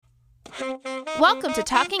Welcome to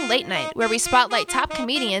Talking Late Night, where we spotlight top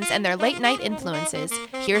comedians and their late night influences.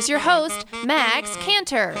 Here's your host, Max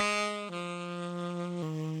Cantor.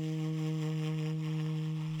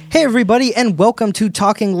 Hey everybody, and welcome to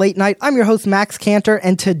Talking Late Night. I'm your host, Max Cantor,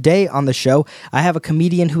 and today on the show, I have a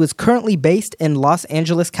comedian who is currently based in Los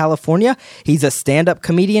Angeles, California. He's a stand-up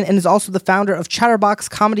comedian and is also the founder of Chatterbox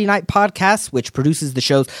Comedy Night Podcast, which produces the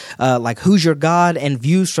shows like Who's Your God and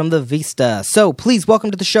Views from the Vista. So please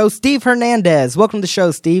welcome to the show, Steve Hernandez. Welcome to the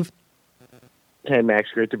show, Steve. Hey, Max.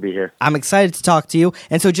 Great to be here. I'm excited to talk to you.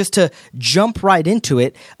 And so just to jump right into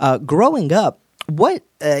it, growing up, what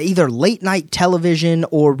either late night television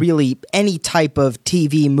or really any type of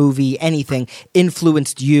TV, movie, anything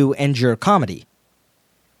influenced you and your comedy?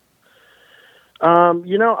 I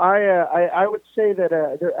would say that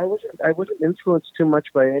I wasn't influenced too much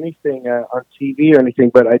by anything on TV or anything,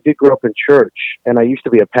 but I did grow up in church, and I used to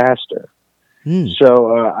be a pastor.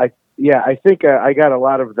 So I think I got a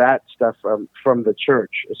lot of that stuff from the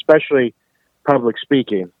church, especially public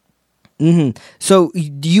speaking. Mm-hmm. So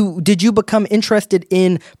did you become interested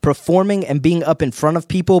in performing and being up in front of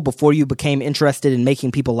people before you became interested in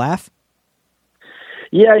making people laugh?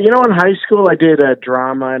 Yeah, in high school I did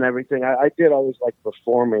drama and everything. I did always like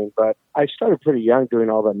performing, but I started pretty young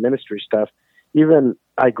doing all the ministry stuff. Even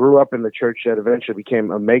I grew up in the church that eventually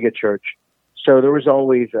became a mega church. So there was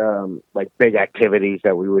always like big activities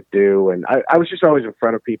that we would do, and I was just always in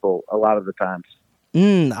front of people a lot of the times.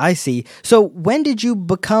 I see. So when did you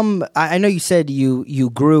become, I know you said you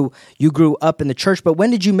grew up in the church, but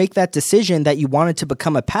when did you make that decision that you wanted to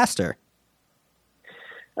become a pastor?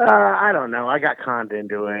 I don't know. I got conned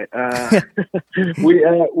into it.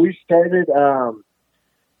 We started,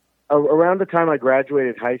 around the time I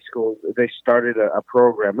graduated high school, they started a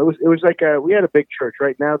program. It was like we had a big church.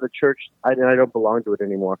 Right now the church, I don't belong to it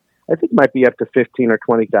anymore. I think it might be up to 15 or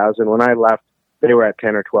 20,000. When I left, they were at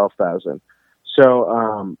 10 or 12,000.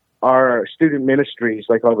 So our student ministries,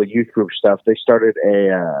 like all the youth group stuff, they started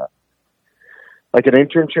an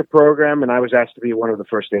internship program, and I was asked to be one of the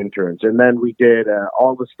first interns. And then we did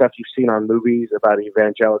all the stuff you've seen on movies about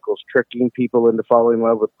evangelicals tricking people into falling in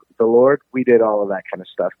love with the Lord. We did all of that kind of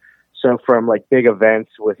stuff. So from like big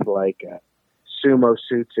events with like sumo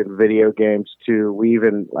suits and video games to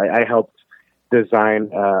I helped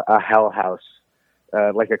design a hell house,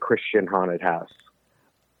 like a Christian haunted house.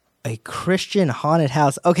 A Christian haunted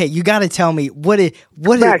house. Okay, you got to tell me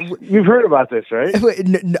Max, you've heard about this, right?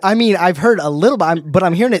 I mean, I've heard a little bit, but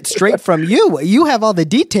I'm hearing it straight from you. You have all the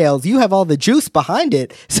details. You have all the juice behind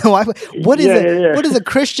it. So, what is a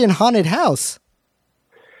Christian haunted house?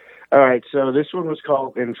 All right, so this one was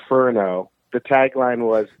called Inferno. The tagline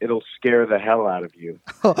was, "It'll scare the hell out of you."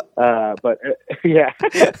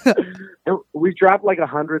 We dropped like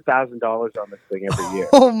 $100,000 on this thing every year.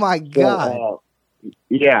 Oh my God.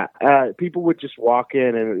 People would just walk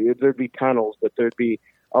in and there'd be tunnels, but there'd be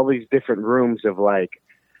all these different rooms of like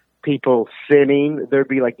people sinning. There'd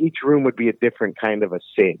be like each room would be a different kind of a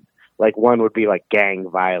sin. Like one would be like gang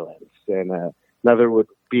violence, and another would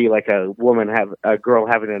be like a girl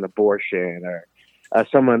having an abortion, or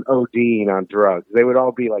someone ODing on drugs. They would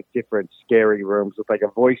all be like different scary rooms with like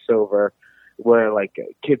a voiceover where like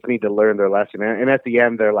kids need to learn their lesson. And at the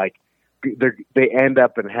end, they end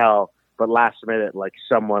up in hell. But last minute, like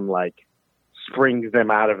someone like springs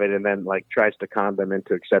them out of it and then like tries to con them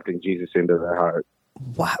into accepting Jesus into their heart.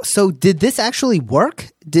 Wow. So did this actually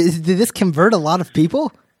work? Did this convert a lot of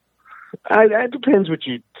people? It depends what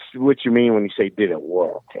you mean when you say did it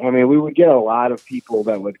work. I mean, we would get a lot of people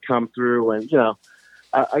that would come through, and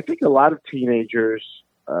I think a lot of teenagers,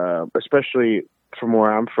 especially from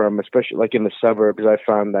where I'm from, especially like in the suburbs, I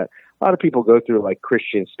found that a lot of people go through like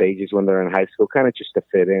Christian stages when they're in high school, kind of just to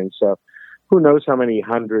fit in. So who knows how many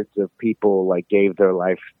hundreds of people like gave their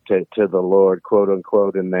life to the Lord, quote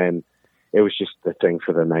unquote, and then it was just the thing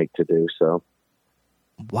for the night to do. So.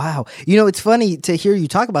 Wow. It's funny to hear you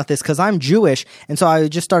talk about this because I'm Jewish, and so I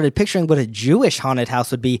just started picturing what a Jewish haunted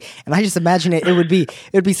house would be, and I just imagine it would be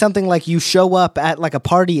something like you show up at like a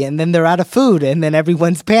party and then they're out of food and then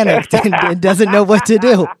everyone's panicked and doesn't know what to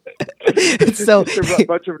do. So it's a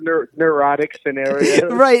bunch of neurotic scenarios.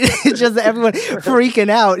 Right. It's just everyone freaking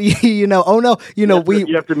out. Oh no, you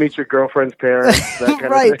have to meet your girlfriend's parents. That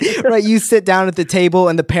kind right. of thing. Right. You sit down at the table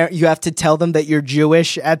and you have to tell them that you're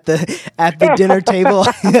Jewish at the dinner table.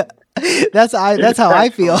 That's how I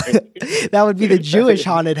feel. That would be the Jewish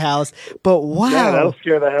haunted house. But wow. Yeah, that'll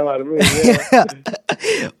scare the hell out of me. Yeah.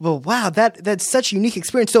 Well, wow, that's such a unique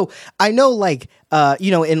experience. So I know, like,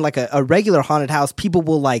 in like a regular haunted house, people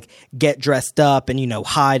will like get dressed up and,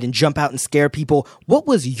 hide and jump out and scare people. What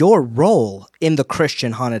was your role in the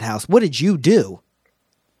Christian haunted house? What did you do?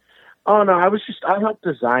 Oh, no, I helped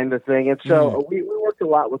design the thing. And so we worked a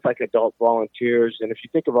lot with like adult volunteers. And if you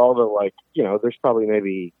think of all the, like, there's probably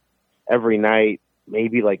maybe every night,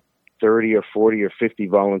 maybe like 30 or 40 or 50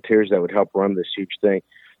 volunteers that would help run this huge thing.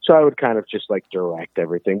 So I would kind of just like direct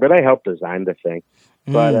everything, but I helped design the thing.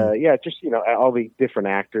 But just, all the different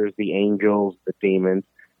actors, the angels, the demons,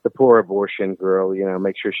 the poor abortion girl,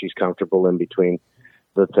 make sure she's comfortable in between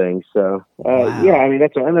the things. So, Wow. yeah, I mean,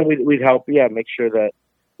 and then we'd help, make sure that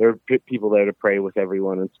there are people there to pray with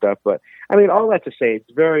everyone and stuff. But I mean, all that to say, it's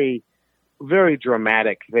very, very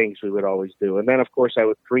dramatic things we would always do. And then, of course, I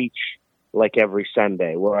would preach like every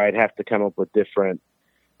Sunday, where I'd have to come up with different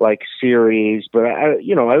like series. But I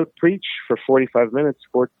would preach for 45 minutes,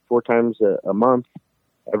 four times a month,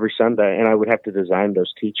 every Sunday, and I would have to design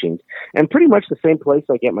those teachings. And pretty much the same place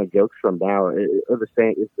I get my jokes from now, is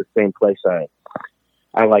the same place I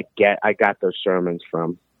got those sermons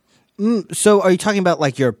from. So are you talking about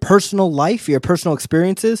like your personal life, your personal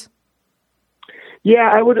experiences?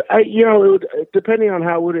 Yeah, it would, depending on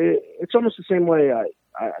how it's almost the same way. A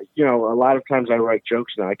lot of times I write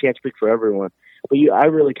jokes now. I can't speak for everyone, but I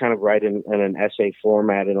really kind of write in an essay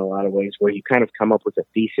format in a lot of ways, where you kind of come up with a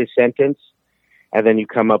thesis sentence, and then you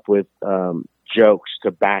come up with jokes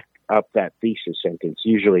to back up that thesis sentence,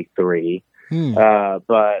 usually 3.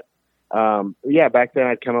 Back then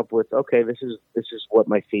I'd come up with, okay, this is what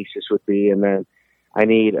my thesis would be. And then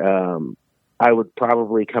I would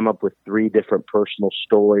probably come up with 3 different personal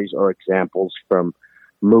stories or examples from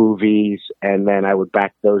movies. And then I would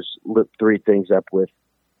back those 3 things up with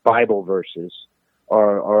Bible verses,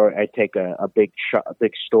 or I'd take a big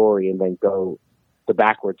story and then go the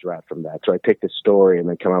backwards route from that. So I take the story and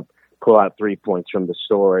then pull out 3 points from the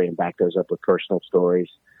story and back those up with personal stories.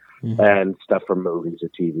 And stuff from movies or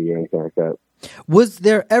TV or anything like that. Was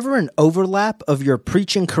there ever an overlap of your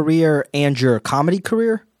preaching career and your comedy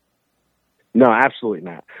career? No, absolutely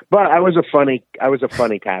not. But I was a funny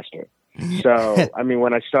pastor. So, I mean,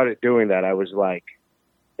 when I started doing that, I was like,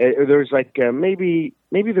 there was like maybe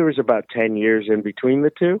there was about 10 years in between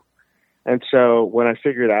the two. And so when I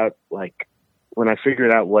figured out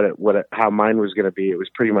how mine was going to be, it was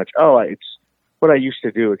pretty much, it's what I used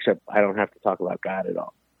to do, except I don't have to talk about God at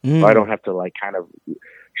all. I don't have to like kind of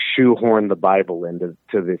shoehorn the Bible into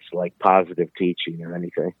this like positive teaching or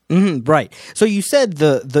anything. Right. So you said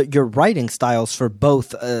your writing styles for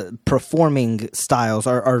both performing styles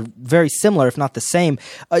are very similar, if not the same.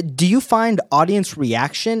 Do you find audience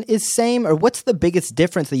reaction is same, or what's the biggest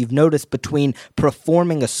difference that you've noticed between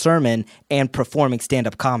performing a sermon and performing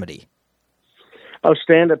stand-up comedy? Oh,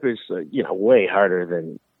 stand-up is way harder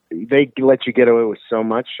than. They let you get away with so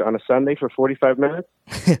much on a Sunday for 45 minutes.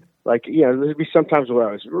 Like, there'd be sometimes where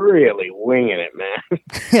I was really winging it,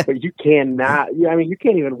 man. But you cannot, you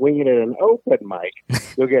can't even wing it at an open mic.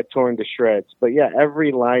 You'll get torn to shreds. But yeah,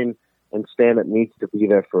 every line in stand-up needs to be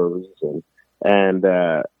there for a reason. And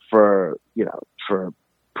for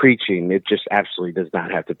preaching, it just absolutely does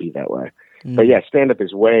not have to be that way. But yeah, stand-up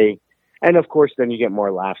is way, and of course then you get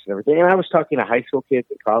more laughs and everything. And I was talking to high school kids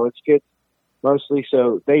and college kids, mostly,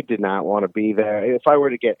 so they did not want to be there. If I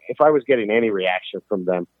was getting any reaction from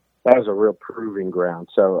them, that was a real proving ground.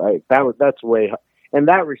 So that's way, in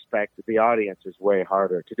that respect, the audience is way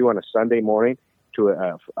harder to do on a Sunday morning to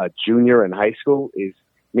a junior in high school is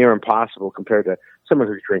near impossible compared to someone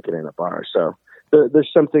who's drinking in a bar. So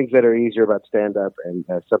there's some things that are easier about stand up and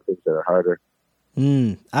some things that are harder.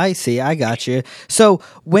 I see. I got you. So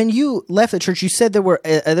when you left the church, you said there was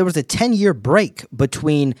a 10-year break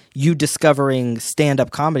between you discovering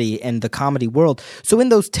stand-up comedy and the comedy world. So in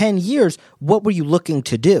those 10 years, what were you looking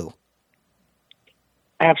to do?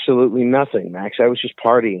 Absolutely nothing, Max. I was just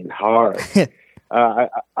partying hard. I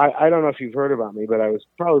don't know if you've heard about me, but I was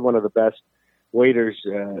probably one of the best waiters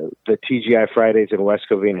the TGI Fridays in West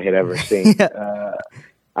Covina had ever seen.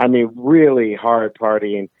 I mean, really hard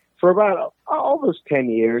partying for about all those 10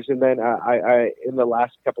 years. And then I in the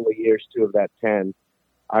last couple of years, 2 of that 10,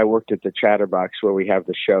 I worked at the Chatterbox where we have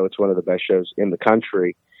the show. It's one of the best shows in the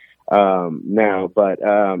country now, but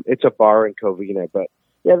it's a bar in Covina. But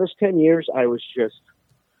yeah, those 10 years, I was just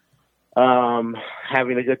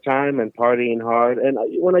having a good time and partying hard. And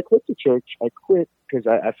when I quit the church, I quit because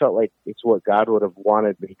I felt like it's what God would have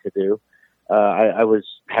wanted me to do. I was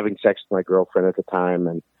having sex with my girlfriend at the time,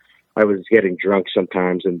 and I was getting drunk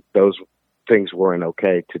sometimes, and those things weren't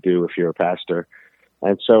okay to do if you're a pastor.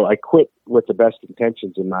 And so I quit with the best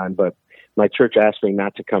intentions in mind, but my church asked me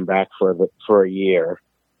not to come back for a year.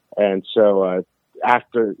 And so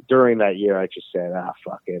during that year, I just said,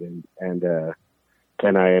 fuck it. And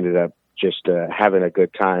then I ended up just having a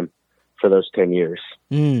good time for those 10 years.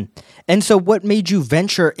 Mm. And so what made you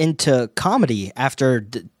venture into comedy after,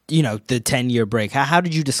 the 10-year break? How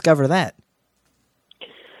did you discover that?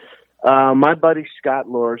 My buddy Scott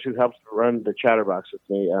Lors, who helped run the Chatterbox with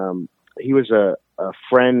me, he was a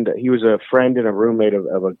friend. He was a friend and a roommate of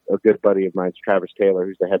a good buddy of mine, Travis Taylor,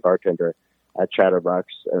 who's the head bartender at Chatterbox.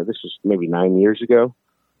 This was maybe 9 years ago.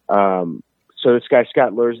 So this guy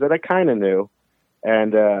Scott Lors that I kind of knew,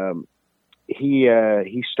 and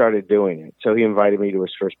he started doing it. So he invited me to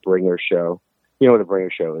his first Bringer show. You know what a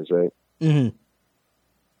Bringer show is, right? Mm-hmm.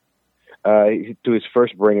 To his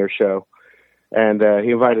first Bringer show. And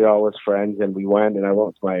he invited all his friends, and we went, and I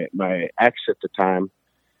went with my ex at the time.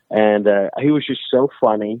 And he was just so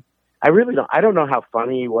funny. I don't know how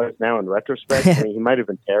funny he was now in retrospect. I mean, he might have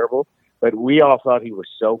been terrible, but we all thought he was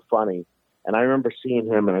so funny. And I remember seeing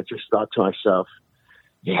him, and I just thought to myself,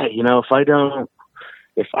 yeah,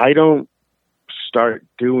 if I don't start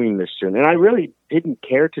doing this soon, and I really didn't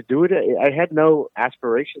care to do it. I had no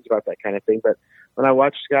aspirations about that kind of thing. But when I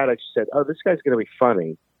watched Scott, I just said, oh, this guy's going to be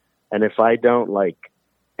funny. And if I don't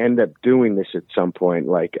end up doing this at some point,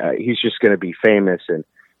 he's just going to be famous, and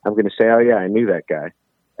I'm going to say, oh yeah, I knew that guy.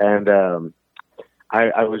 And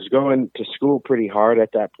I was going to school pretty hard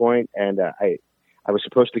at that point, and I was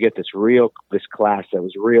supposed to get this class that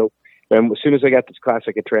was real. And as soon as I got this class,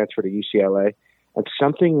 I could transfer to UCLA. And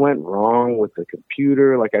something went wrong with the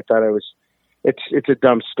computer. I thought it's a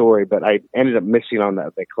dumb story, but I ended up missing on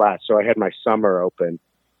the class. So I had my summer open,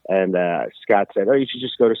 and Scott said, oh, you should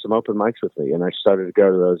just go to some open mics with me. And I started to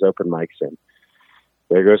go to those open mics, and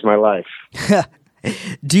there goes my life.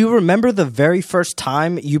 Do you remember the very first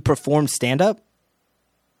time you performed stand-up?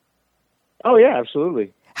 Oh, yeah,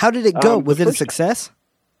 absolutely. How did it go? Was it a success?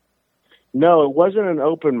 No, it wasn't an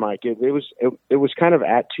open mic. It was kind of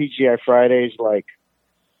at TGI Fridays,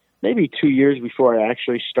 maybe 2 years before I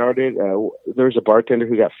actually started. There was a bartender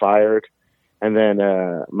who got fired, and then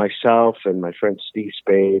myself and my friend Steve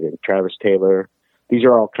Spade and Travis Taylor. These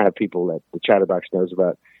are all kind of people that the Chatterbox knows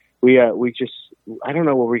about. We just, I don't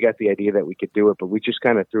know where we got the idea that we could do it, but we just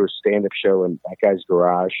kind of threw a stand-up show in that guy's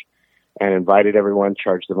garage and invited everyone,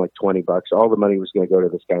 charged them $20. All the money was going to go to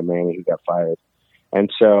this guy Manny who got fired. And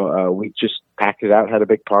so we just packed it out, had a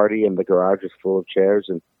big party, and the garage was full of chairs,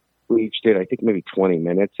 and we each did, I think, maybe 20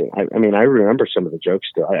 minutes. And I remember some of the jokes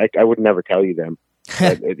still. I would never tell you them.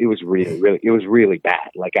 It was really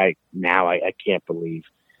bad. I can't believe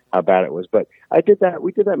how bad it was. But we did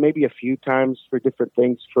that maybe a few times for different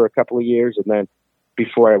things for a couple of years. And then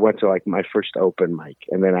before I went to my first open mic,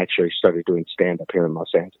 and then actually started doing stand-up here in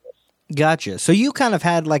Los Angeles. Gotcha. So you kind of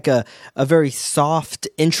had a very soft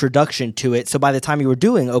introduction to it. So by the time you were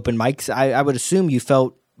doing open mics, I would assume you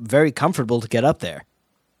felt very comfortable to get up there.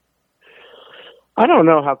 I don't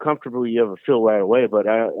know how comfortable you ever feel right away, but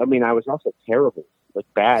I was also terrible,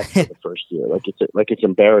 bad for the first year. It's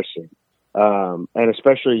embarrassing. And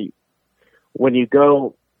especially when you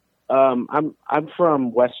go, I'm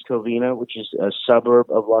from West Covina, which is a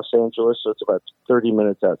suburb of Los Angeles. So it's about 30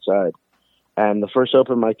 minutes outside. And the first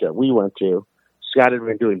open mic that we went to, Scott had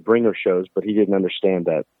been doing Bringer shows, but he didn't understand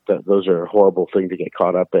that those are a horrible thing to get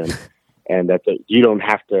caught up in, and that you don't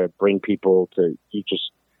have to bring people you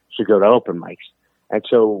just should go to open mics. And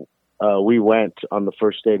so we went on the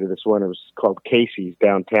first day to this one. It was called Casey's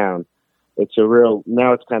downtown.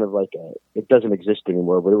 Now it's kind of it doesn't exist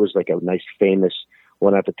anymore, but it was a nice famous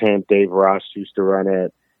one at the time. Dave Ross used to run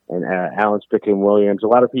it, and Alan Spicklin Williams. A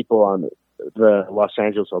lot of people on the Los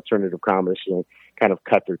Angeles alternative comedy scene kind of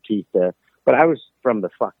cut their teeth there. But I was from the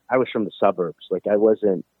suburbs. I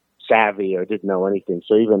wasn't savvy or didn't know anything.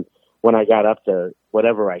 So even when I got up there,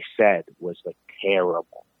 whatever I said was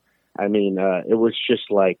terrible. It was just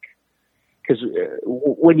because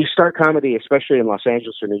when you start comedy, especially in Los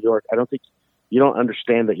Angeles or New York, I don't think you don't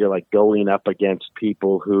understand that you're going up against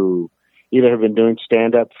people who either have been doing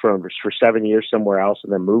stand-up for 7 years somewhere else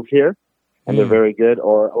and then moved here, and they're very good,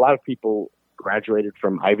 or a lot of people graduated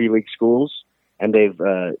from Ivy League schools and they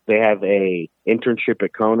have a internship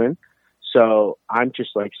at Conan. So I'm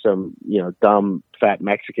just some dumb fat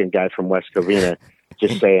Mexican guy from West Covina,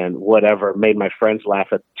 just saying whatever, made my friends laugh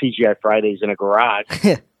at TGI Fridays in a garage.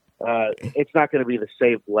 It's not going to be the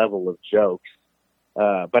same level of jokes,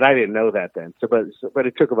 but I didn't know that then. But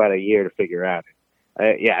it took about a year to figure out.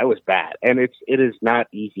 It was bad, and it is not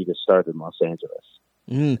easy to start in Los Angeles.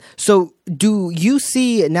 So do you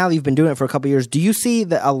see, now that you've been doing it for a couple of years, do you see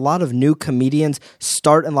that a lot of new comedians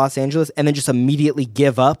start in Los Angeles and then just immediately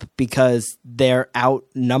give up because they're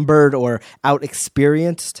outnumbered or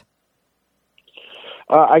out-experienced?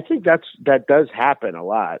 I think that does happen a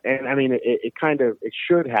lot. And I mean, it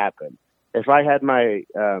should happen. If I had my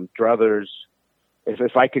druthers,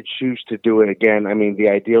 if I could choose to do it again, I mean, the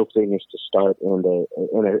ideal thing is to start in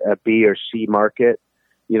a B or C market.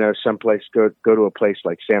 You know, someplace, go to a place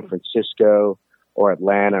like San Francisco or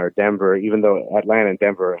Atlanta or Denver, even though Atlanta and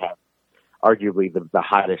Denver have arguably the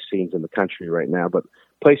hottest scenes in the country right now, but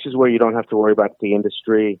places where you don't have to worry about the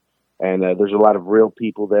industry and there's a lot of real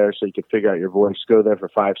people there, so you can figure out your voice. Go there for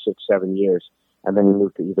 5, 6, 7 years, and then you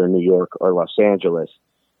move to either New York or Los Angeles.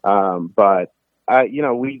 But I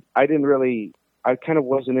kind of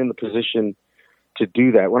wasn't in the position to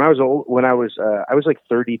do that. When I was I was like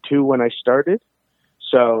 32 when I started.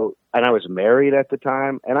 So, and I was married at the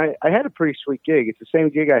time, and I had a pretty sweet gig. It's the same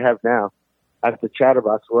gig I have now at the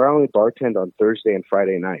Chatterbox, where I only bartend on Thursday and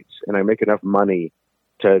Friday nights, and I make enough money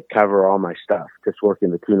to cover all my stuff, just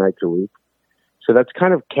working the 2 nights a week. So that's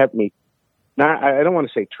kind of kept me, I don't want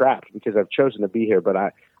to say trapped, because I've chosen to be here, but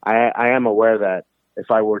I am aware that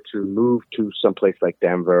if I were to move to someplace like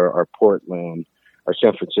Denver or Portland or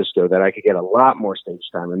San Francisco, that I could get a lot more stage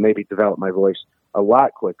time and maybe develop my voice a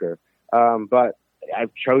lot quicker. But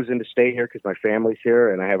I've chosen to stay here because my family's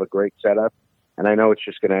here and I have a great setup. And I know it's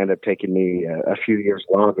just going to end up taking me a few years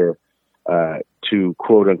longer to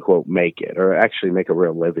quote unquote make it, or actually make a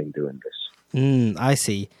real living doing this. I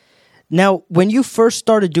see. Now, when you first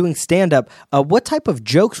started doing stand-up, what type of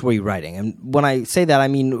jokes were you writing? And when I say that, I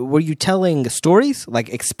mean, were you telling stories, like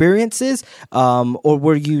experiences, or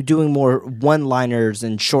were you doing more one-liners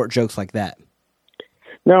and short jokes like that?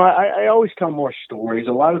 No, I always tell more stories.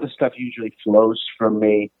 A lot of the stuff usually flows from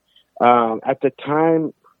me. At the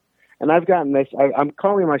time, and I've gotten this, I'm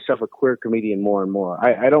calling myself a queer comedian more and more.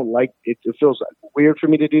 I don't like it. It feels weird for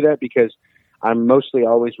me to do that because I'm mostly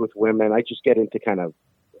always with women. I just get into kind of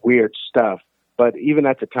weird stuff. But even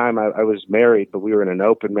at the time, I was married, but we were in an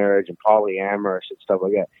open marriage and polyamorous and stuff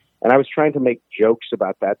like that. And I was trying to make jokes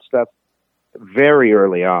about that stuff very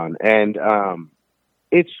early on. And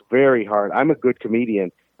it's very hard. I'm a good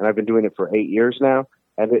comedian, and I've been doing it for 8 years now.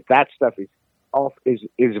 And that stuff is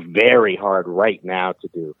very hard right now to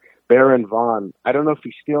do. Baron Vaughn, I don't know if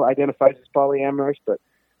he still identifies as polyamorous, but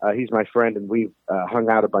he's my friend, and we've hung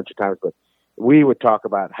out a bunch of times. But we would talk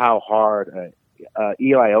about how hard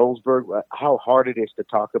Eli Olsberg, how hard it is to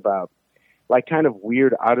talk about like kind of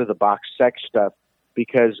weird out of the box sex stuff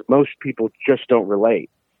because most people just don't relate.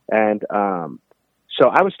 And so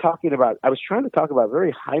I was trying to talk about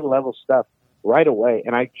very high level stuff right away,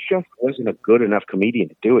 and I just wasn't a good enough comedian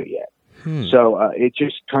to do it yet. So it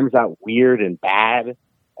just comes out weird and bad,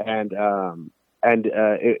 and that's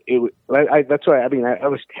why I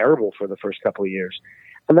was terrible for the first couple of years.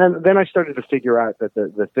 And then I started to figure out that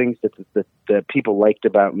the things that the people liked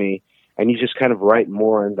about me, and you just kind of write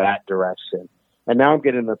more in that direction. And now I'm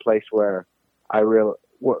getting to the place where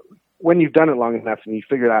when you've done it long enough and you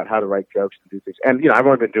figure out how to write jokes and do things, and I've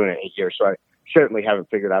only been doing it 8 years, so I certainly haven't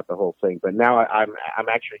figured out the whole thing. But now I'm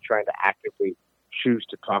actually trying to actively choose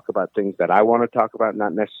to talk about things that I want to talk about,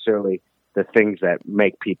 not necessarily the things that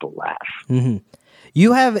make people laugh. Mm-hmm.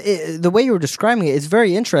 You have, the way you were describing it is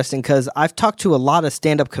very interesting because I've talked to a lot of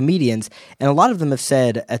stand-up comedians, and a lot of them have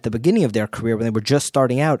said at the beginning of their career when they were just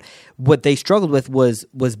starting out, what they struggled with was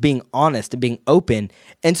being honest and being open.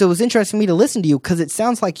 And so it was interesting to me to listen to you because it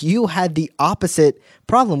sounds like you had the opposite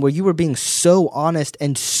problem where you were being so honest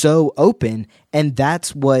and so open, and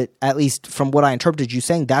that's what, at least from what I interpreted you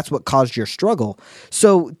saying, that's what caused your struggle.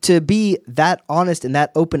 So to be that honest and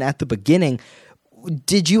that open at the beginning,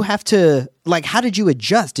 did you have to, how did you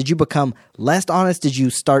adjust? Did you become less honest? Did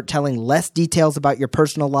you start telling less details about your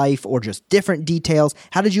personal life or just different details?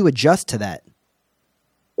 How did you adjust to that?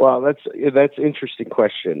 Well, that's an interesting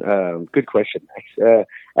question. Good question, Max.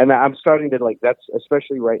 And I'm starting to that's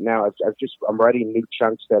especially right now. I'm writing new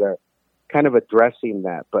chunks that are kind of addressing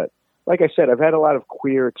that. But like I said, I've had a lot of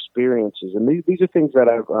queer experiences, and these are things that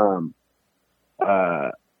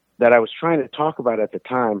that I was trying to talk about at the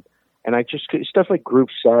time. And I just, stuff like group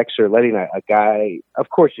sex or letting a guy, of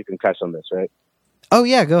course you can cuss on this, right? Oh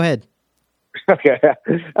yeah, go ahead. Okay.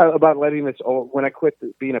 About letting this when I quit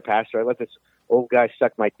being a pastor, I let this old guy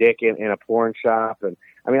suck my dick in a porn shop. And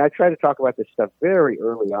I mean, I try to talk about this stuff very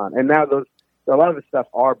early on. And now a lot of the stuff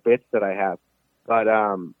are bits that I have. But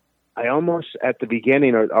I almost, at the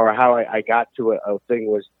beginning, or how I got to a thing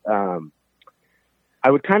was, I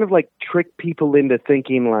would kind of trick people into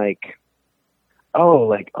thinking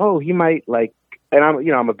he might and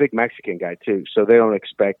I'm a big Mexican guy too, so they don't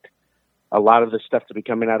expect a lot of the stuff to be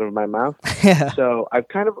coming out of my mouth. Yeah. So I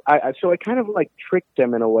kind of like tricked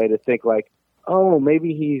them in a way to think like, oh,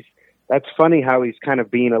 maybe that's funny how he's kind of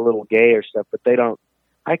being a little gay or stuff, but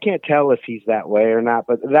I can't tell if he's that way or not,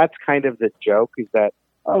 but that's kind of the joke, is that,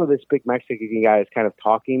 oh, this big Mexican guy is kind of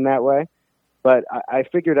talking that way. But I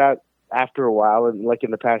figured out after a while, and like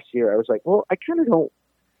in the past year, I was like, well, I kind of don't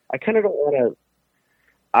want to.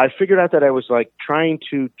 I figured out that I was like trying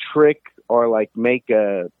to trick or like make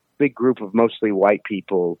a big group of mostly white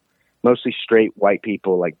people, mostly straight white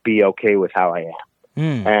people, like be okay with how I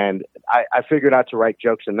am. And I figured out to write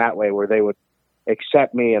jokes in that way where they would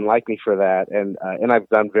accept me and like me for that. And I've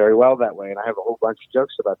done very well that way. And I have a whole bunch of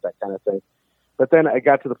jokes about that kind of thing. But then I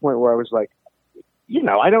got to the point where I was like,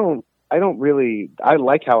 I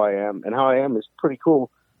like how I am, and how I am is pretty cool.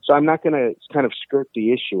 So I'm not going to kind of skirt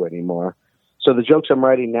the issue anymore. So the jokes I'm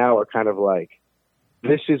writing now are kind of like,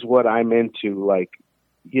 this is what I'm into. Like,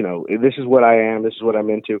 this is what I am. This is what I'm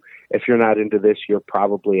into. If you're not into this, you're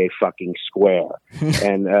probably a fucking square.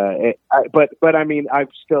 And, but I mean, I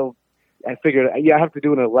figured, I have to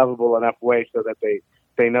do it in a lovable enough way so that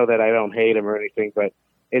they know that I don't hate them or anything, but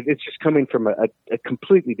it's just coming from a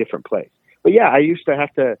completely different place. But yeah, I used to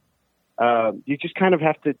have to, you just kind of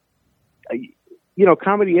have to,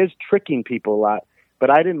 comedy is tricking people a lot, but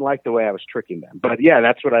I didn't like the way I was tricking them. But yeah,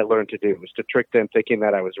 that's what I learned to do, was to trick them thinking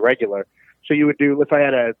that I was regular. So you would do, if I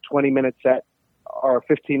had a 20-minute set or a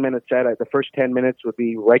 15-minute set, the first 10 minutes would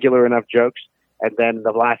be regular enough jokes, and then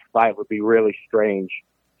the last 5 would be really strange,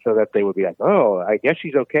 so that they would be like, oh, I guess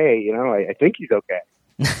he's okay. I think he's okay.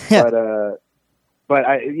 But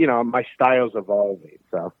I, my style's evolving.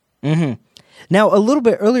 So. Mm-hmm. Now, a little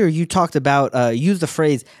bit earlier, you talked about, use the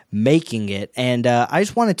phrase making it. And I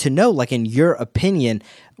just wanted to know, like, in your opinion,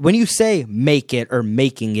 when you say make it or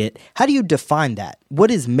making it, how do you define that?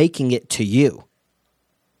 What is making it to you?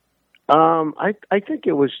 I think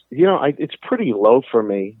it was, it's pretty low for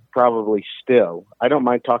me, probably still. I don't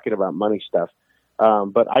mind talking about money stuff.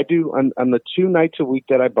 But I do, on the 2 nights a week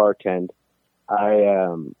that I bartend,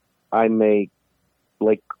 I make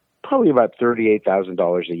like probably about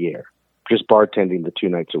 $38,000 a year, just bartending the 2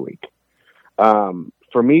 nights a week.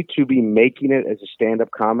 For me to be making it as a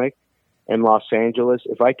stand-up comic in Los Angeles,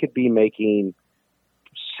 if I could be making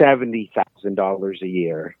 $70,000 a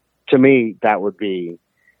year, to me, that would be,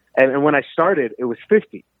 and when I started, it was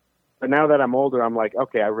 50. But now that I'm older, I'm like,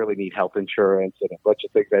 okay, I really need health insurance and a bunch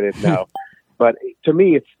of things I didn't know. But to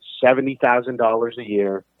me, it's $70,000 a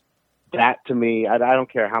year. That to me, I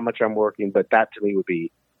don't care how much I'm working, but that to me would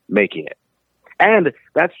be making it. And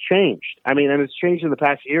that's changed. I mean, and it's changed in the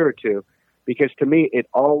past year or two, because to me, it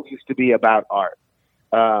all used to be about art.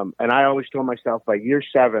 And I always told myself by year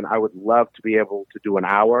 7, I would love to be able to do an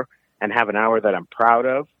hour and have an hour that I'm proud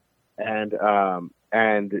of, and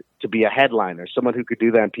to be a headliner, someone who could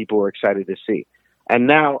do that and people were excited to see. And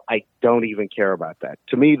now I don't even care about that.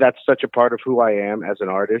 To me, that's such a part of who I am as an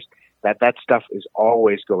artist, that stuff is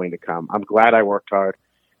always going to come. I'm glad I worked hard.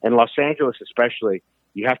 In Los Angeles especially,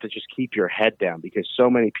 you have to just keep your head down, because so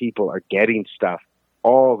many people are getting stuff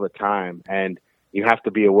all the time. And you have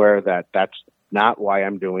to be aware that that's not why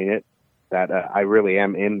I'm doing it, that I really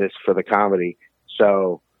am in this for the comedy.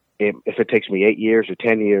 So if it takes me 8 years or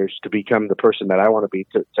 10 years to become the person that I want to be,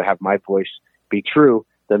 to have my voice be true,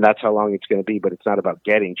 then that's how long it's going to be. But it's not about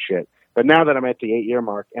getting shit. But now that I'm at the 8-year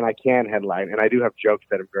mark and I can headline and I do have jokes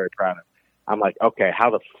that I'm very proud of, I'm like, okay, how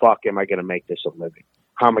the fuck am I going to make this a living?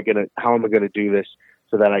 How am I going to do this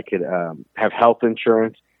so that I could have health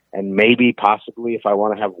insurance, and maybe possibly if I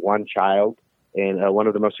want to have one child in one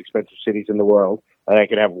of the most expensive cities in the world, that I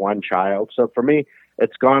could have one child. So for me,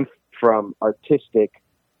 it's gone from artistic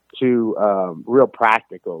to real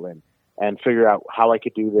practical, and figure out how I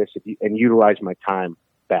could do this and utilize my time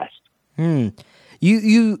best.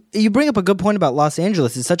 You bring up a good point about Los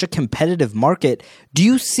Angeles. It's such a competitive market. Do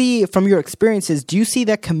you see, from your experiences,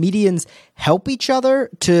 that comedians help each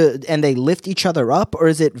other and they lift each other up, or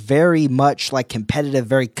is it very much like competitive,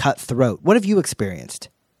 very cutthroat? What have you experienced?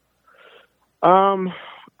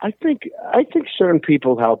 I think certain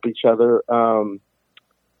people help each other.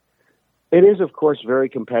 It is, of course, very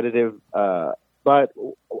competitive, but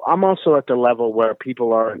I'm also at the level where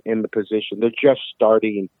people aren't in the position. They're just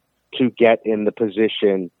starting to get in the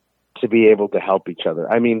position to be able to help each other.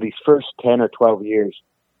 I mean, these first 10 or 12 years,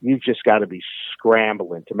 you've just got to be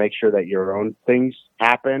scrambling to make sure that your own things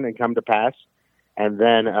happen and come to pass. And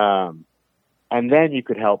then you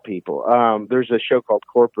could help people. There's a show called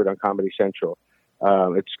Corporate on Comedy Central.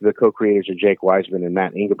 It's the co-creators are Jake Weisman and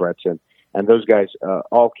Matt Ingebretson. And those guys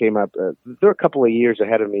all came up. They're a couple of years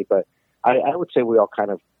ahead of me, but I would say we all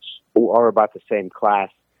kind of are about the same class.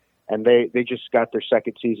 And they just got their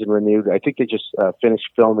second season renewed. I think they just finished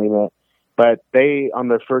filming it. But they, on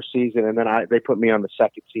their first season, and then they put me on the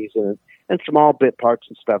second season, and small bit parts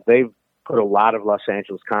and stuff. They've put a lot of Los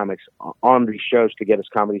Angeles comics on these shows to get us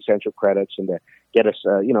Comedy Central credits and to get us,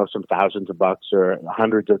 some thousands of bucks or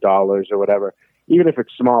hundreds of dollars or whatever. Even if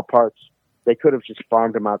it's small parts, they could have just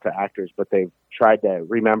farmed them out to actors, but they've tried to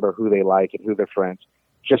remember who they like and who they're friends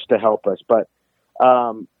just to help us. But,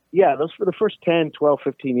 those for the first 10, 12,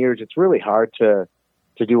 15 years, it's really hard to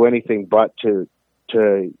do anything but to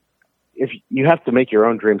if you have to make your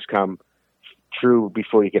own dreams come true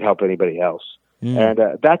before you can help anybody else. And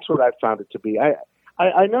that's what I've found it to be.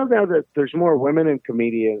 I know now that there's more women in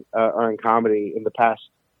or in comedy in the past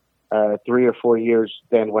 3 or 4 years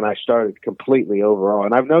than when I started completely overall.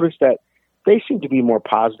 And I've noticed that they seem to be more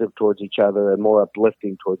positive towards each other and more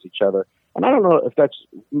uplifting towards each other. And I don't know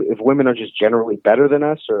if women are just generally better than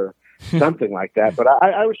us or something like that. But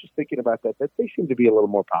I was just thinking about that they seem to be a little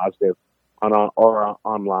more positive or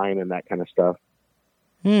online and that kind of stuff.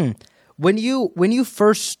 When you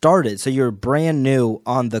first started, so you're brand new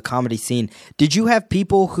on the comedy scene, did you have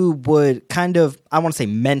people who would kind of, I want to say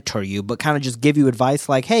mentor you, but kind of just give you advice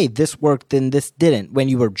like, hey, this worked and this didn't, when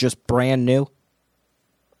you were just brand new?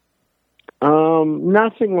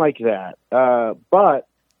 Nothing like that. But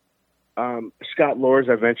Scott Lors,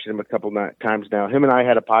 I've mentioned him a couple times now. Him and I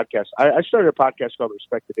had a podcast. I started a podcast called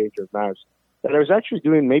Respect the Danger of Knives that I was actually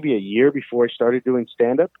doing maybe a year before I started doing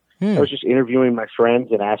stand-up. I was just interviewing my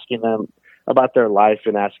friends and asking them about their life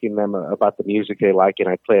and asking them about the music they like, and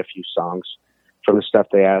I'd play a few songs from the stuff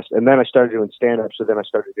they asked. And then I started doing stand-up, so then I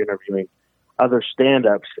started interviewing other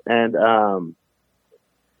stand-ups. And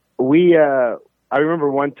I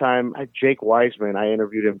remember one time, Jake Wiseman, I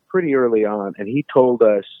interviewed him pretty early on, and he told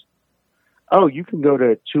us, oh, you can go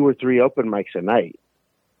to 2 or 3 open mics a night.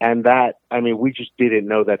 And we just didn't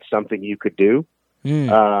know that's something you could do.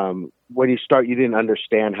 When you start, you didn't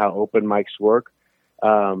understand how open mics work.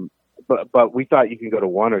 But we thought you can go to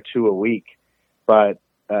 1 or 2 a week. But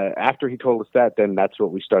after he told us that, then that's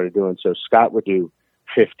what we started doing. So Scott would do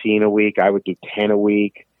 15 a week. I would do 10 a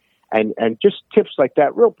week. And just tips like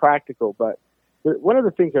that, real practical. But one of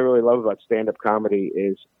the things I really love about stand-up comedy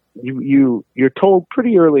is you're told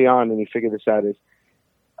pretty early on, and you figure this out, is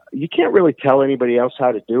you can't really tell anybody else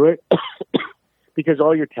how to do it because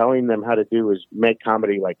all you're telling them how to do is make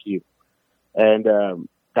comedy like you. And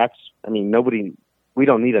we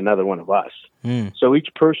don't need another one of us. So each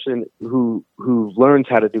person who learns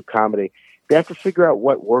how to do comedy, they have to figure out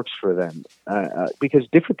what works for them because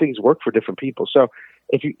different things work for different people. So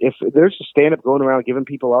if there's a stand-up going around giving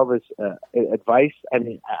people all this advice,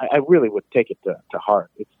 I really would take it to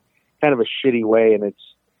heart. It's kind of a shitty way, and it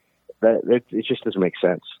just doesn't make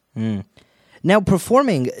sense. Now,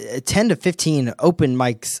 performing 10 to 15 open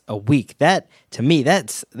mics a week, that to me,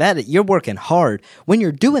 that you're working hard. When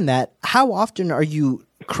you're doing that, how often are you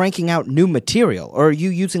cranking out new material, or are you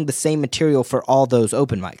using the same material for all those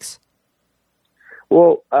open mics?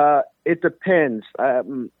 Well, it depends.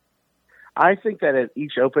 I think that at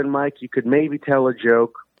each open mic, you could maybe tell a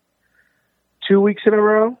joke 2 weeks in a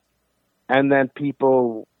row, and then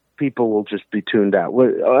people will just be tuned out.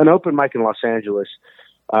 An open mic in Los Angeles,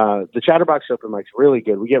 the Chatterbox open mic's really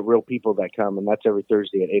good. We get real people that come, and that's every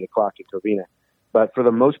Thursday at 8:00 in Covina. But for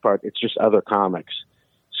the most part, it's just other comics.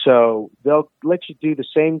 So they'll let you do the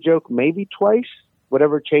same joke maybe twice,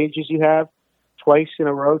 whatever changes you have, twice in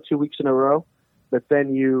a row, 2 weeks in a row. But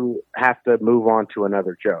then you have to move on to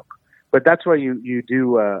another joke. But that's why you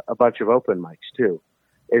do a bunch of open mics too,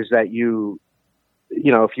 is that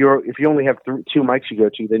if you only have 2 mics you go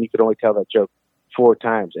to, then you could only tell that joke 4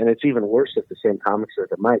 times. And it's even worse if the same comics are at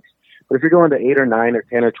the mics. But if you're going to 8 or 9 or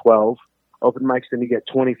 10 or 12 open mics, then you get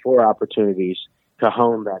 24 opportunities to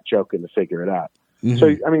hone that joke and to figure it out. Mm-hmm.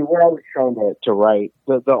 So, we're always trying to write.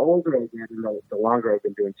 The older I get, the longer I've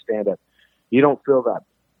been doing stand-up, you don't feel that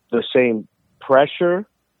the same pressure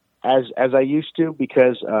as I used to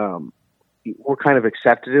because we're kind of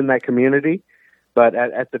accepted in that community. But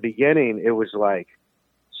at the beginning, it was like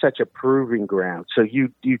such a proving ground. So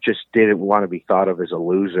you just didn't want to be thought of as a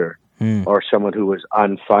loser or someone who was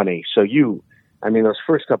unfunny. So those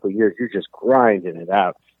first couple of years, you're just grinding it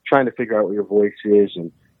out, trying to figure out what your voice is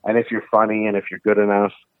and if you're funny and if you're good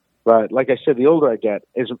enough. But like I said, the older I get,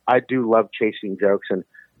 I do love chasing jokes, and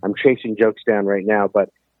I'm chasing jokes down right now, but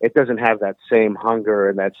it doesn't have that same hunger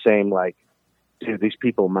and that same dude, these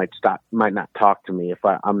people might not talk to me if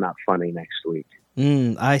I'm not funny next week.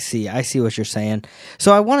 I see what you're saying.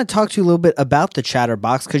 So I want to talk to you a little bit about the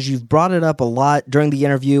Chatterbox because you've brought it up a lot during the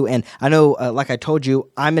interview. And I know, like I told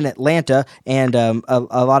you, I'm in Atlanta, and a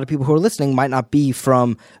lot of people who are listening might not be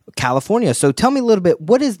from California. So tell me a little bit,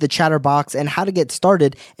 what is the Chatterbox and how to get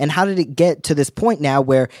started, and how did it get to this point now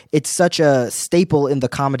where it's such a staple in the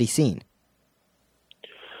comedy scene?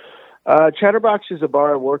 Chatterbox is a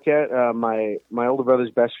bar I work at. My older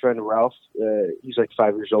brother's best friend, Ralph, he's like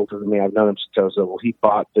 5 years older than me. I've known him since I was little. He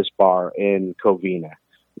bought this bar in Covina,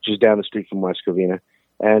 which is down the street from West Covina.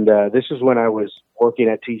 And this is when I was working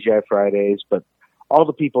at TGI Fridays, but all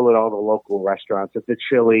the people at all the local restaurants, at the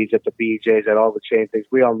Chili's, at the BJ's, at all the chain things,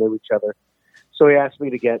 we all knew each other. So he asked me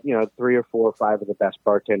to get, 3 or 4 or 5 of the best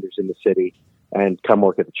bartenders in the city and come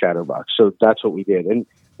work at the Chatterbox. So that's what we did. And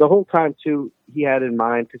the whole time, too, he had in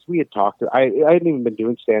mind, because we had talked, I hadn't even been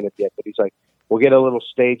doing stand-up yet, but he's like, we'll get a little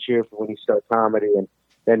stage here for when you start comedy, and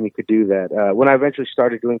then we could do that. When I eventually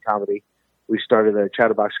started doing comedy, we started a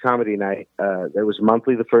Chatterbox Comedy Night. It was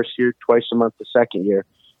monthly the first year, twice a month the second year,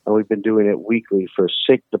 and we've been doing it weekly for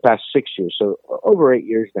the past 6 years, so over 8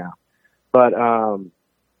 years now. But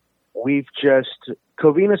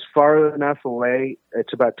Covina's far enough away.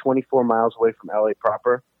 It's about 24 miles away from LA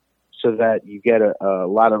proper, so that you get a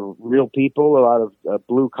lot of real people, a lot of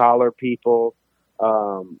blue-collar people,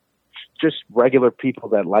 just regular people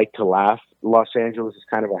that like to laugh. Los Angeles is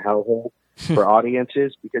kind of a hellhole for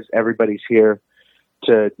audiences because everybody's here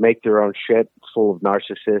to make their own shit. It's full of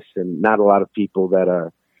narcissists and not a lot of people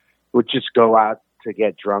that would just go out to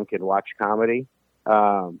get drunk and watch comedy.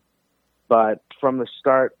 But from the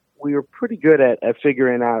start, we were pretty good at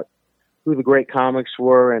figuring out who the great comics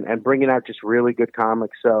were and bringing out just really good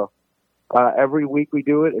comics. So every week we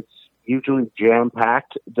do it. It's usually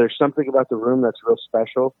jam-packed. There's something about the room that's real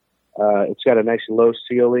special. It's got a nice low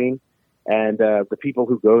ceiling, and the people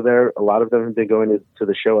who go there, a lot of them have been going to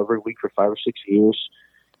the show every week for 5 or 6 years,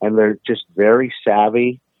 and they're just very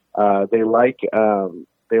savvy. They like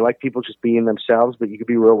people just being themselves, but you could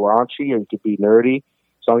be real raunchy or you could be nerdy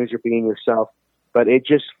as long as you're being yourself. But it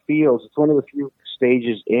just feels, it's one of the few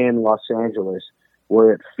stages in Los Angeles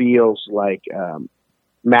where it feels like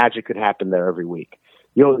magic could happen there every week.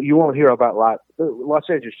 You won't hear about Los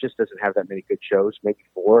Angeles just doesn't have that many good shows, maybe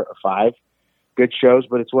 4 or 5 good shows,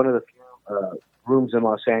 but it's one of the few rooms in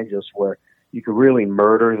Los Angeles where you could really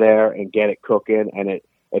murder there and get it cooking, and it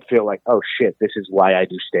feel like, oh shit, this is why I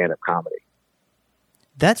do stand-up comedy.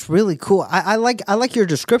 That's really cool. I like your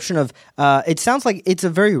description of. It sounds like it's a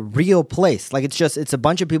very real place. Like it's a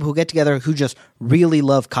bunch of people who get together who just really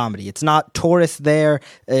love comedy. It's not tourists there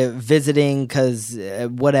visiting because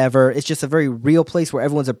whatever. It's just a very real place where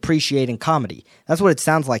everyone's appreciating comedy. That's what it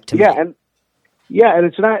sounds like to me. And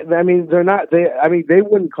it's not. I mean, they're not. They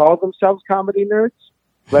wouldn't call themselves comedy nerds,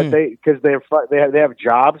 but because they have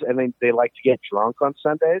jobs and they like to get drunk on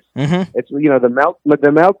Sundays. Mm-hmm. It's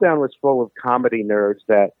the Meltdown was full of comedy nerds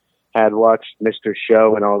that had watched Mr.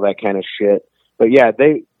 Show and all that kind of shit. But yeah,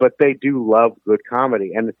 they do love good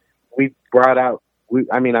comedy, and we brought out.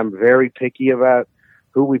 I'm very picky about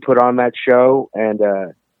who we put on that show, and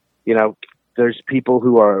there's people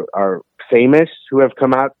who are famous who have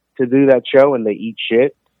come out to do that show, and they eat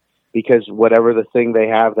shit. Because whatever the thing they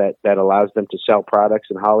have that allows them to sell products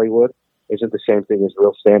in Hollywood isn't the same thing as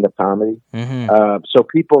real stand-up comedy. Mm-hmm. So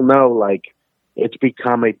people know, like, it's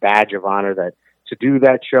become a badge of honor that to do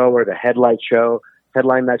that show or to headline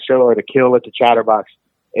that show or to kill at the Chatterbox,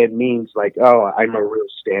 it means like, oh, I'm a real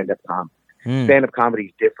stand-up comic. Mm. Stand-up comedy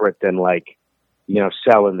is different than like,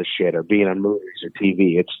 selling the shit or being on movies or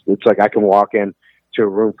TV. It's like I can walk in to a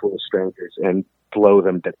room full of strangers and blow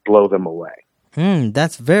them away.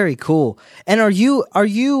 That's very cool. And are you?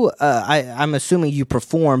 I'm assuming you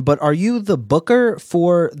perform, but are you the booker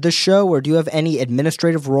for the show, or do you have any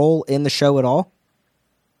administrative role in the show at all?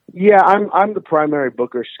 Yeah, I'm the primary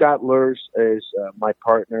booker. Scott Lurs is my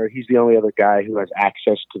partner. He's the only other guy who has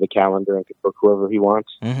access to the calendar and can book whoever he wants.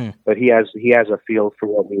 Mm-hmm. But he has a feel for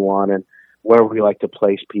what we want and where we like to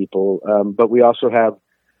place people. But we also have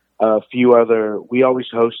a few other. We always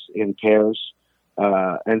host in pairs.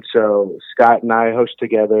 And so Scott and I host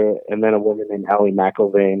together, and then a woman named Ellie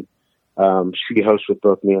McIlvain. She hosts with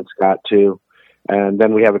both me and Scott too. And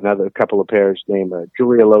then we have a couple of pairs named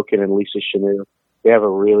Julia Loken and Lisa Chanou. They have a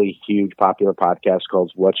really huge popular podcast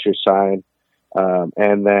called What's Your Sign?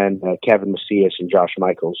 And then Kevin Macias and Josh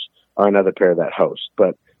Michaels are another pair that host.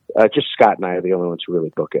 But just Scott and I are the only ones who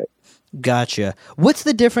really book it. Gotcha. What's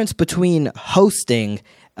the difference between hosting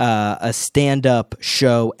a stand-up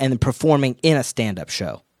show and performing in a stand-up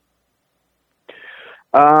show?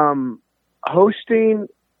 Hosting,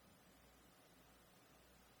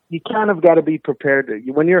 you kind of got to be prepared.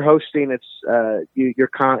 When you're hosting, it's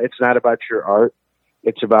not about your art.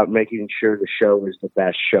 It's about making sure the show is the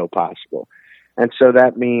best show possible. And so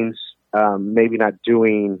that means maybe not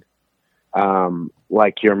doing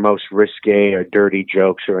like your most risque or dirty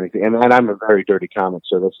jokes or anything. And I'm a very dirty comic,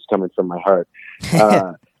 so this is coming from my heart.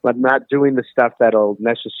 But not doing the stuff that'll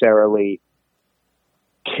necessarily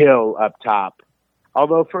kill up top.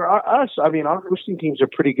 Although for us, I mean, our hosting teams are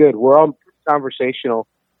pretty good. We're all conversational,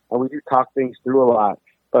 and we do talk things through a lot.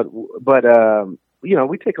 But you know,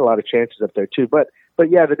 we take a lot of chances up there too. But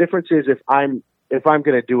yeah, the difference is if I'm going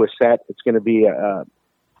to do a set, it's going to be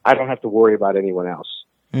I don't have to worry about anyone else.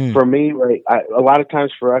 For me, right, a lot of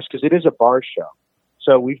times for us, because it is a bar show,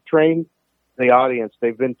 so we've trained the audience.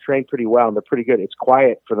 They've been trained pretty well, and they're pretty good. It's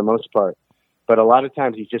quiet for the most part, but a lot of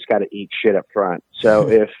times you just got to eat shit up front. So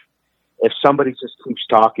if somebody just keeps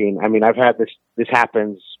talking, I mean, I've had this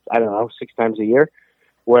happens, I don't know, 6 times a year,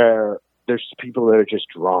 where there's people that are just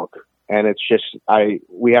drunk, and it's just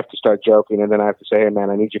we have to start joking, and then I have to say, hey man,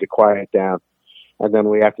 I need you to quiet down, and then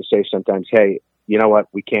we have to say sometimes, hey, you know what?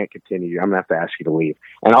 We can't continue. I'm going to have to ask you to leave.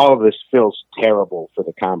 And all of this feels terrible for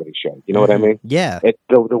the comedy show. You know what I mean? Yeah.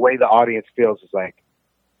 The way the audience feels is like,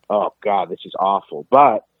 oh God, this is awful.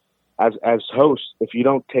 But as hosts, if you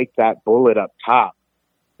don't take that bullet up top,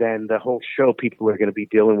 then the whole show, people are going to be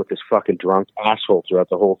dealing with this fucking drunk asshole throughout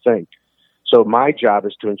the whole thing. So my job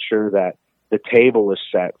is to ensure that the table is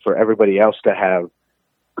set for everybody else to have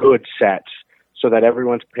good sets, so that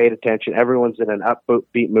everyone's paid attention, everyone's in an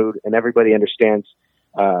upbeat mood, and everybody understands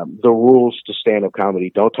the rules to stand-up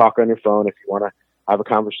comedy. Don't talk on your phone. If you want to have a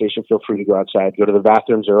conversation, feel free to go outside. Go to the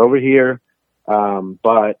bathrooms. They're over here,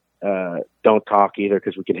 but don't talk either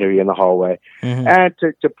because we can hear you in the hallway. Mm-hmm. And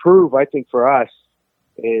to prove, I think for us,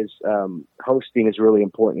 is hosting is really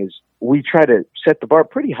important. Is we try to set the bar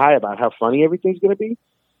pretty high about how funny everything's going to be,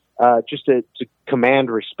 just to command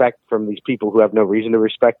respect from these people who have no reason to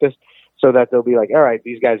respect us. So that they'll be like, all right,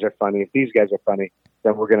 these guys are funny. If these guys are funny,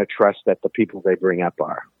 then we're going to trust that the people they bring up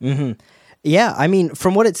are. Mm-hmm. Yeah, I mean,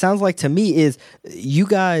 from what it sounds like to me is you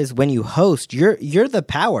guys, when you host, you're the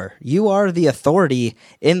power. You are the authority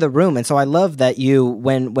in the room. And so I love that you,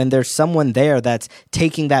 when there's someone there that's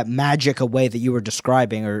taking that magic away that you were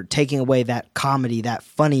describing, or taking away that comedy, that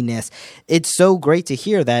funniness, it's so great to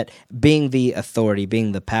hear that being the authority,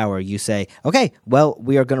 being the power, you say, okay, well,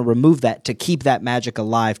 we are going to remove that to keep that magic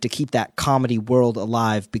alive, to keep that comedy world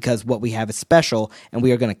alive, because what we have is special, and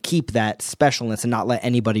we are going to keep that specialness and not let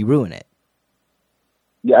anybody ruin it.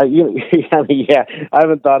 Yeah, I mean, yeah, I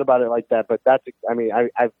haven't thought about it like that, but that's, I mean,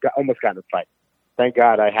 I've almost gotten a fight. Thank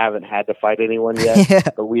God I haven't had to fight anyone yet. Yeah.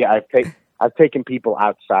 But I've taken people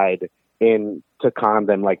outside to calm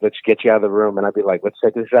them, like, let's get you out of the room, and I'd be like, let's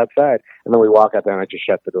take this outside, and then we walk out there, and I just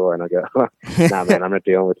shut the door, and I go, nah, man, I'm not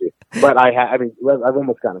dealing with you. But I mean, I've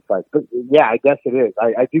almost gotten a fight. But yeah, I guess it is.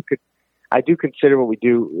 I do consider what we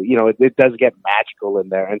do. You know, it does get magical in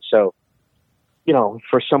there, and so, you know,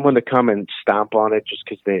 for someone to come and stomp on it just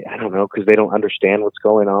because because they don't understand what's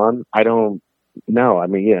going on, I don't know. I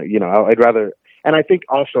mean, you know, I'd rather, and I think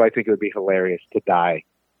it would be hilarious to die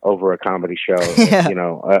over a comedy show, yeah. You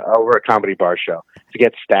know, over a comedy bar show, to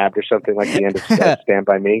get stabbed or something like the end of Stand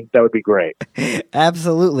By Me. That would be great.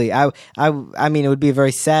 Absolutely. I mean, it would be a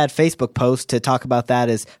very sad Facebook post to talk about that,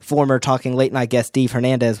 as former Talking Late Night guest Steve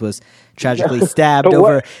Hernandez was tragically stabbed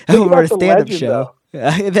over a stand-up show.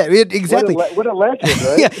 Exactly. What a legend,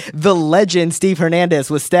 right? Yeah, the legend Steve Hernandez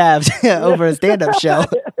was stabbed over a stand-up show.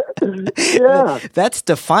 Yeah. That's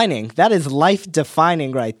defining. That is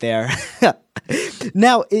life-defining right there.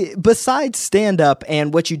 Now, besides stand-up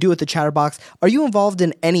and what you do at the Chatterbox, are you involved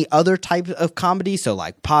in any other type of comedy? So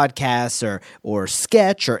like podcasts or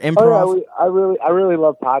sketch or improv? Oh, yeah, I really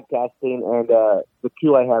love podcasting, and the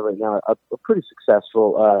two I have right now are pretty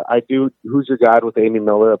successful. I do Who's Your God with Amy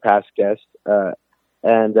Miller, a past guest,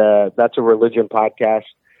 and that's a religion podcast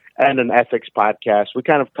and an ethics podcast. We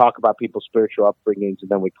kind of talk about people's spiritual upbringings, and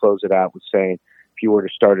then we close it out with saying, if you were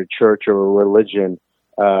to start a church or a religion,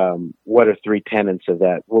 what are 3 tenets of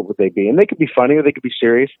that? What would they be? And they could be funny or they could be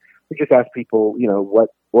serious. We just ask people, you know,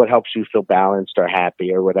 what helps you feel balanced or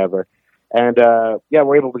happy or whatever. And yeah,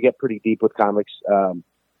 we're able to get pretty deep with comics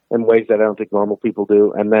in ways that I don't think normal people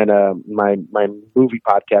do. And then my movie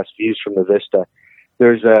podcast, Views from the Vista.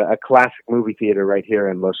 There's a classic movie theater right here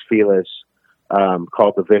in Los Feliz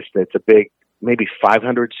called the Vista. It's a big, maybe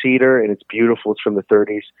 500-seater, and it's beautiful. It's from the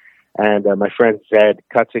 30s. And my friend Zed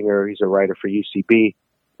Kutzinger, he's a writer for UCB,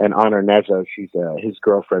 and Honor Neza, she's his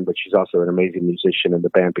girlfriend, but she's also an amazing musician in the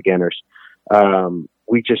band Beginners.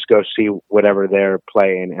 We just go see whatever they're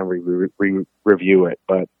playing and we review it.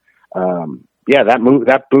 But yeah, that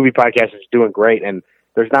movie podcast is doing great, and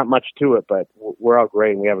there's not much to it, but we're all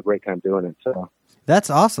great, and we have a great time doing it. So that's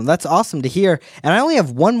awesome. That's awesome to hear. And I only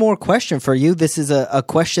have one more question for you. This is a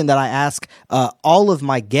question that I ask all of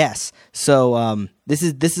my guests. So this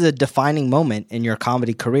is a defining moment in your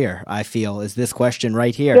comedy career, I feel, is this question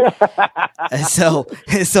right here. So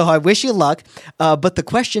I wish you luck. But the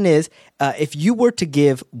question is, if you were to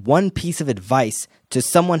give one piece of advice to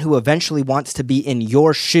someone who eventually wants to be in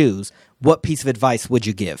your shoes, what piece of advice would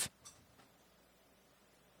you give?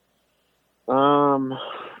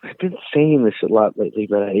 I've been saying this a lot lately,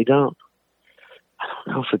 but I don't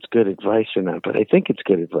know if it's good advice or not, but I think it's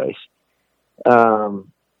good advice.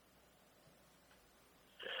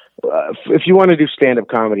 If you want to do stand-up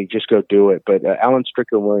comedy, just go do it. But Alan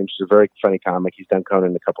Strickland Williams is a very funny comic. He's done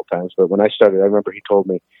Conan a couple times. But when I started, I remember he told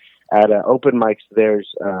me at open mics, there's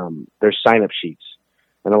sign-up sheets.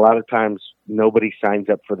 And a lot of times nobody signs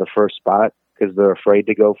up for the first spot because they're afraid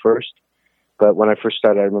to go first. But when I first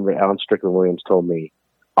started, I remember Alan Strickland Williams told me,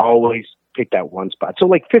 always pick that one spot. So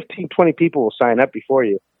like 15, 20 people will sign up before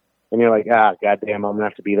you. And you're like, goddamn, I'm going to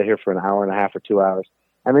have to be here for an hour and a half or 2 hours.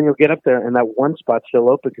 And then you'll get up there and that one spot's still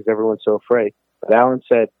open because everyone's so afraid. But Alan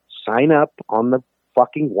said, sign up on the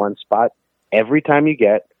fucking one spot every time you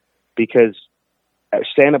get, because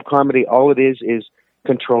stand-up comedy, all it is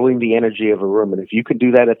controlling the energy of a room. And if you can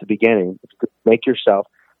do that at the beginning,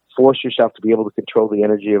 force yourself to be able to control the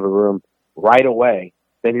energy of a room right away,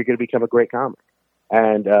 then you're going to become a great comic.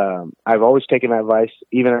 And I've always taken that advice,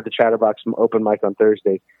 even at the Chatterbox open mic on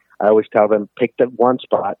Thursdays. I always tell them, pick that one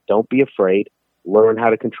spot. Don't be afraid. Learn how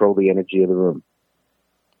to control the energy of the room.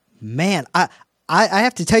 Man, I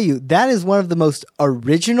have to tell you, that is one of the most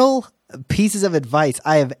original pieces of advice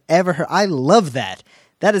I have ever heard. I love that.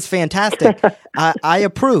 That is fantastic. I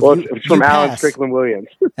approve. Well, it's from Alan Strickland Williams.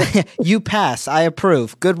 You pass. I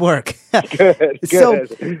approve. Good work. Good. So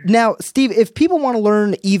now, Steve, if people want to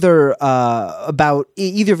learn either about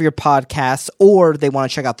either of your podcasts, or they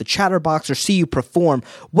want to check out the Chatterbox or see you perform,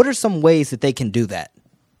 what are some ways that they can do that?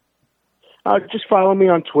 Just follow me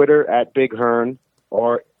on Twitter at Big Hearn,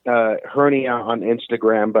 or Hernia on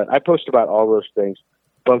Instagram. But I post about all those things,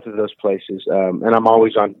 both of those places. And I'm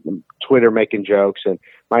always on Twitter making jokes, and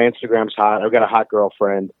my Instagram's hot. I've got a hot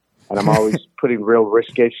girlfriend, and I'm always putting real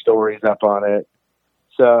risque stories up on it.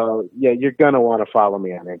 So yeah, you're going to want to follow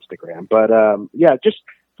me on Instagram, but just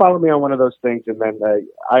follow me on one of those things. And then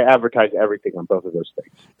I advertise everything on both of those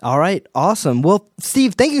things. All right. Awesome. Well,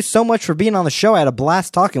 Steve, thank you so much for being on the show. I had a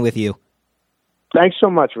blast talking with you. Thanks so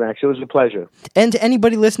much, Max. It was a pleasure. And to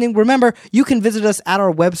anybody listening, remember, you can visit us at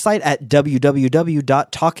our website at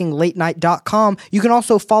www.talkinglatenight.com. You can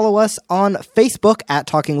also follow us on Facebook at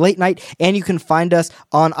Talking Late Night, and you can find us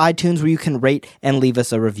on iTunes where you can rate and leave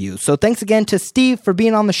us a review. So thanks again to Steve for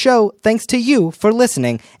being on the show. Thanks to you for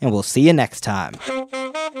listening, and we'll see you next time.